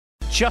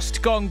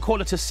Just gone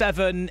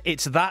 7:15.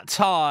 It's that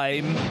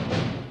time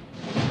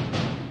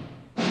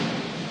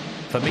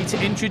for me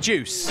to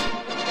introduce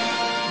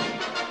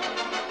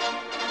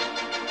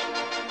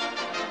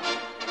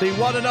the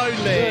one and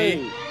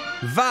only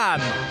Van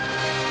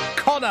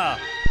Connor.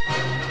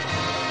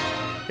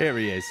 Here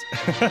he is.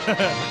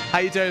 How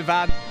you doing,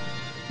 Van?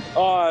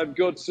 Oh, I'm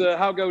good, sir.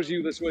 How goes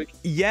you this week?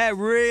 Yeah,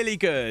 really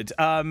good.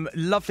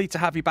 Lovely to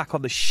have you back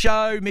on the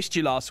show. Missed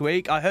you last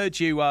week. I heard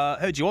you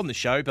on the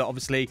show, but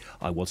obviously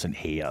I wasn't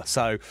here.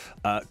 So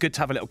good to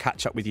have a little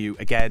catch up with you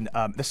again.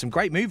 There's some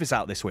great movies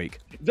out this week.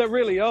 There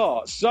really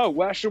are. So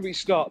where should we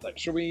start then?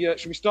 Should we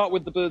start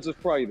with The Birds of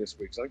Prey this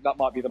week? So I think that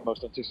might be the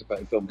most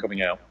anticipated film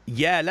coming out.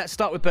 Yeah, let's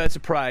start with Birds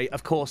of Prey.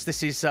 Of course,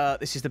 this is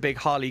the big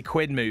Harley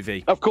Quinn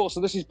movie. Of course.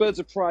 So this is Birds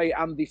of Prey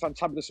and the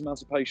Fantabulous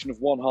Emancipation of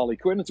One Harley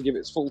Quinn. And to give it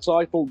its full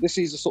title, this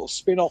is a sort of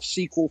spin-off,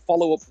 sequel,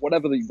 follow-up,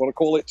 whatever you want to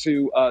call it,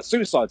 to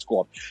Suicide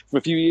Squad from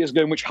a few years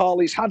ago, in which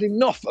Harley's had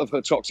enough of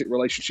her toxic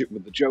relationship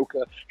with the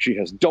Joker. She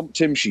has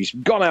dumped him. She's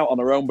gone out on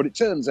her own. But it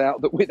turns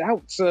out that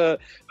without her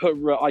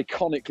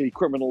iconically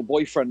criminal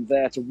boyfriend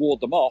there to ward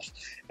them off,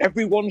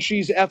 everyone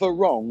she's ever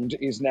wronged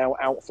is now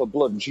out for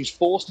blood. And she's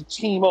forced to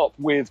team up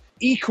with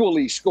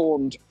equally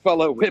scorned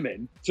fellow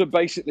women to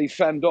basically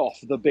fend off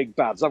the big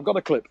bads. I've got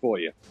a clip for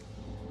you.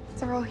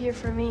 They're all here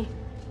for me,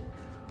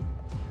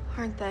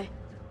 aren't they?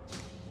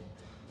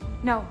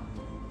 No.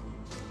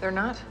 They're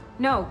not?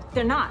 No,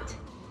 they're not.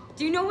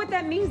 Do you know what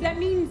that means? That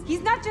means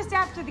he's not just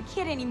after the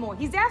kid anymore.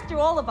 He's after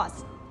all of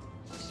us.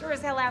 Sure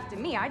as hell after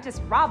me. I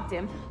just robbed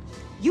him.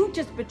 You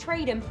just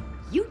betrayed him.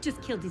 You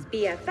just killed his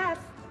BFF.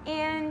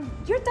 And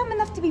you're dumb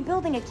enough to be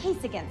building a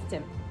case against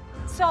him.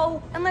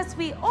 So, unless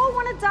we all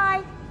want to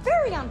die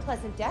very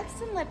unpleasant deaths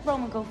and let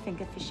Roman go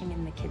finger fishing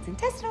in the kid's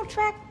intestinal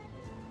tract,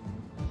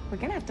 we're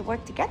gonna have to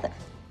work together.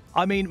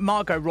 I mean,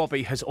 Margot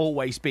Robbie has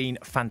always been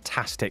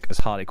fantastic as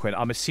Harley Quinn.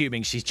 I'm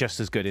assuming she's just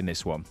as good in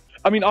this one.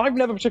 I mean, I've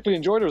never particularly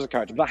enjoyed her as a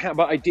character, but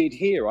I did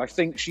here. I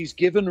think she's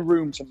given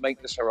room to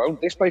make this her own.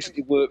 This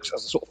basically works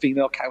as a sort of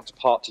female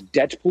counterpart to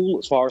Deadpool,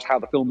 as far as how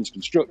the film is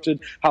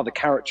constructed, how the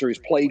character is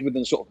played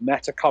within a sort of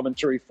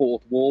meta-commentary,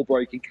 fourth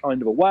wall-breaking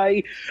kind of a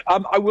way.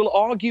 I will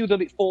argue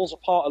that it falls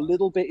apart a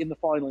little bit in the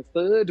final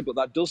third, but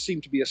that does seem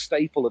to be a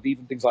staple of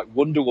even things like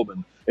Wonder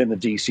Woman in the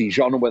DC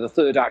genre, where the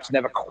third act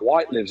never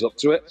quite lives up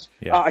to it.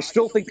 Yeah. I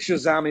still think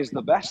Shazam is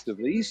the best of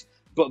these.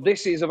 But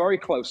this is a very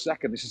close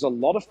second. This is a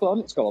lot of fun.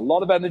 It's got a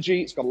lot of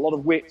energy. It's got a lot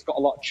of wit. It's got a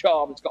lot of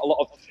charm. It's got a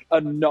lot of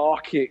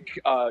anarchic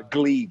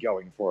glee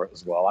going for it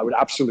as well. I would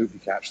absolutely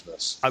catch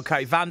this.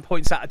 Okay, Van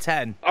points out of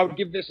 10. I would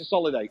give this a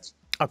solid 8.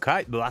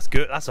 Okay, well, that's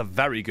good. That's a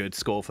very good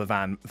score for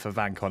Van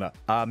Connor.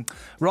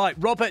 Right,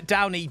 Robert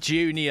Downey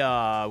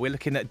Jr. We're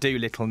looking at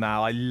Dolittle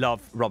now. I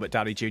love Robert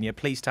Downey Jr.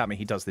 Please tell me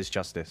he does this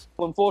justice.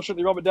 Well,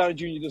 unfortunately, Robert Downey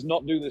Jr. does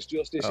not do this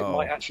justice. It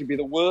might actually be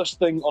the worst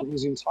thing on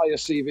his entire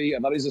CV,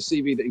 and that is a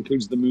CV that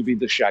includes the movie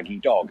The Shaggy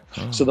Dog.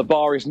 So the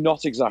bar is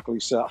not exactly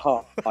set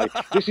high.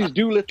 This is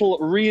Dolittle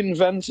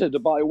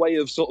reinvented by way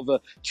of sort of a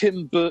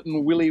Tim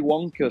Burton, Willy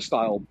Wonka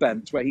style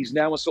bent, where he's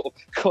now a sort of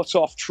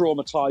cut-off,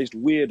 traumatized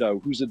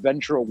weirdo whose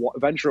adventurer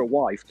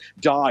wife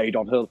died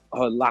on her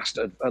last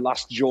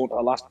jaunt,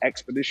 her last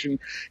expedition.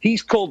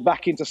 He's called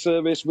back into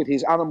service with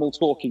his animal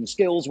talking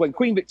skills when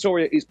Queen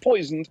Victoria is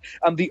poisoned,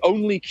 and the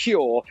only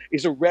cure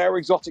is a rare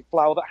exotic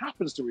flower that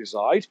happens to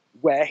reside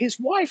where his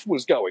wife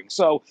was going.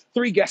 So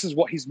 3 guesses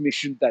what his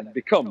mission then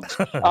becomes.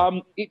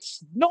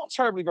 It's not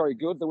terribly very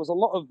good. There was a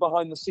lot of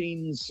behind the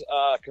scenes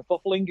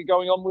kerfuffling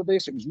going on with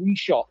this. It was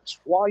reshot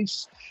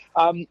twice.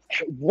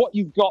 What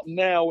you've got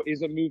now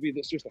is a movie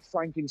that's just a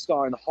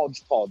Frankenstein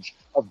hodgepodge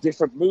of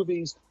different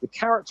movies. The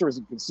character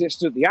isn't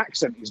consistent. The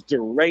accent is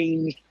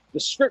deranged. The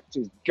script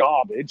is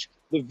garbage.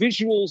 The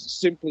visuals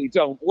simply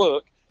don't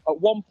work. At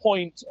one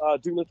point,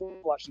 Dolittle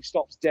actually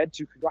stops dead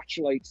to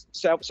congratulate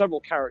several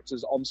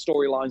characters on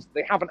storylines that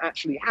they haven't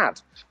actually had,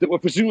 that were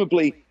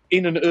presumably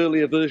in an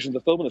earlier version of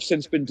the film and have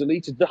since been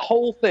deleted. The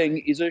whole thing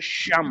is a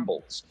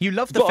shambles. You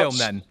love the film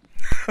then?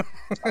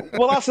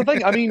 Well, that's the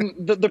thing. I mean,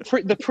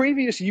 the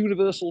previous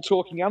Universal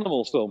talking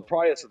animals film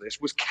prior to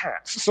this was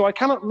Cats, so I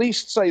can at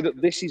least say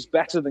that this is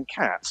better than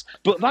Cats,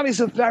 but that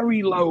is a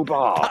very low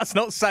bar. That's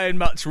not saying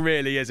much,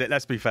 really, is it?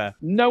 Let's be fair.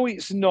 No,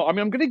 it's not. I mean,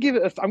 I'm going to give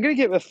it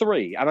a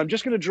 3, and I'm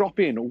just going to drop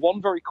in one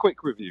very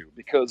quick review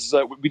because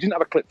we didn't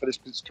have a clip for this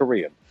because it's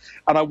Korean,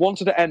 and I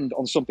wanted to end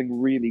on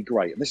something really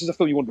great. And this is a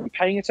film you want to be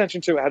paying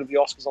attention to ahead of the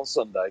Oscars on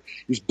Sunday.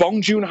 It's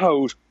Bong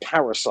Joon-ho's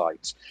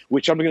Parasite,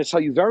 which I'm going to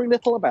tell you very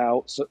little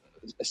about. So,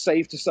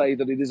 safe to say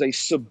that it is a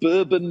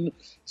suburban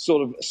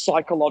sort of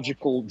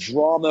psychological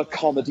drama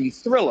comedy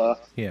thriller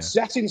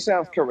set in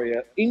South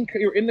Korea in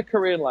the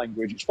Korean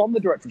language. It's from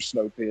the director of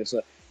Snowpiercer.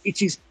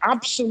 It is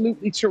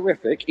absolutely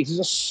terrific. It is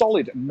a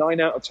solid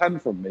 9 out of 10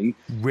 from me.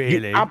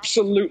 Really? You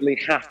absolutely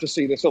have to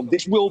see this film.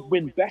 This will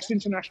win Best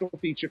International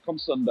Feature come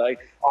Sunday.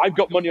 I've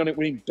got money on it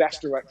winning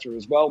Best Director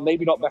as well.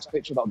 Maybe not Best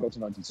Picture, that'll go to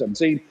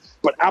 1917.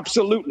 But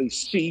absolutely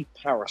see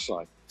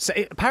Parasite. So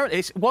apparently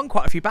it's won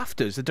quite a few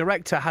BAFTAs. The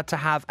director had to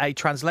have a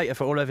translator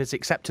for all of his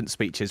acceptance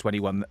speeches when he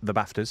won the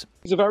BAFTAs.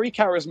 He's a very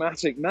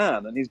charismatic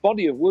man, and his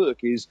body of work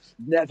is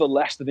never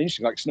less than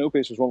interesting. Like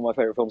Snowpiercer was one of my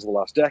favourite films of the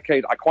last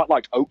decade. I quite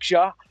liked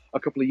Okja a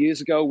couple of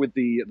years ago with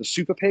the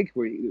super pig,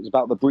 where it was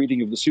about the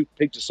breeding of the super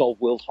pig to solve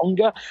world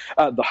hunger.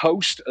 The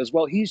Host as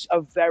well. He's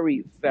a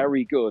very,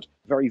 very good,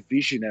 very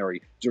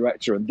visionary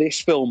director, and this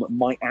film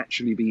might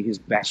actually be his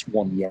best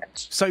one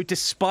yet. So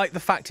despite the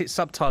fact it's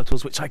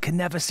subtitles, which I can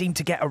never seem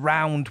to get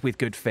around with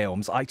good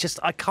films, maybe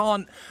I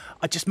can't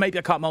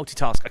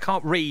multitask. I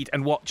can't read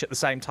and watch at the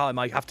same time.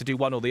 I have to do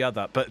one or the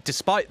other. But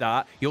despite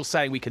that, you're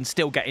saying we can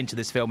still get into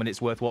this film and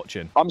it's worth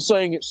watching. I'm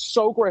saying it's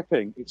so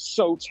gripping, it's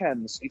so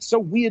tense, it's so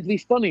weirdly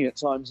funny at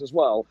times as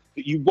well,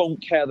 that you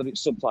won't care that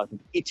it's subtitled.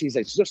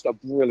 It's just a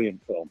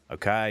brilliant film.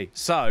 Okay,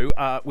 so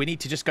we need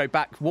to just go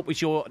back. What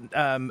was your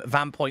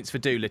van points for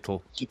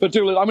Dolittle? For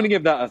Dolittle, I'm going to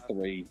give that a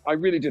 3. I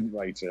really didn't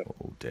rate it.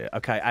 Oh dear.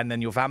 Okay, and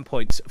then your van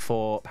points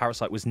for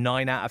Parasite was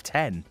 9 out of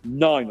 10.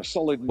 9, a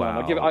solid 9.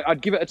 Wow.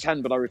 I'd give it a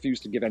 10, but I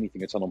refuse to give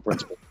anything a 10 on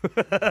principle.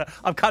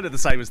 I'm kind of the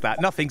same as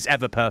that. Nothing's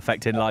ever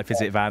perfect in life,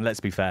 is it, Van? Let's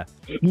be fair.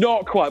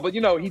 Not quite, but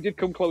he did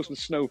come close with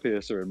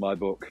Snowpiercer in my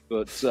book.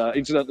 But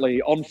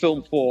incidentally, on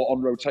Film 4,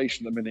 on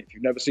rotation at the minute, if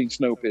you've never seen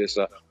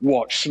Snowpiercer,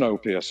 watch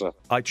Snowpiercer.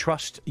 I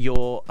trust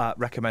your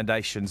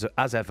recommendations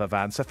as ever,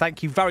 Van. So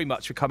thank you very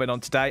much for coming on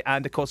today.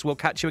 And of course, we'll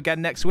catch you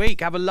again next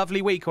week. Have a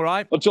lovely week, all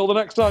right? Until the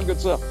next time, good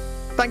sir.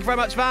 Thank you very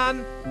much,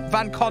 Van.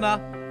 Van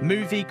Connor,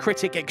 movie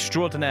critic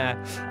extraordinaire.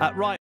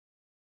 Right.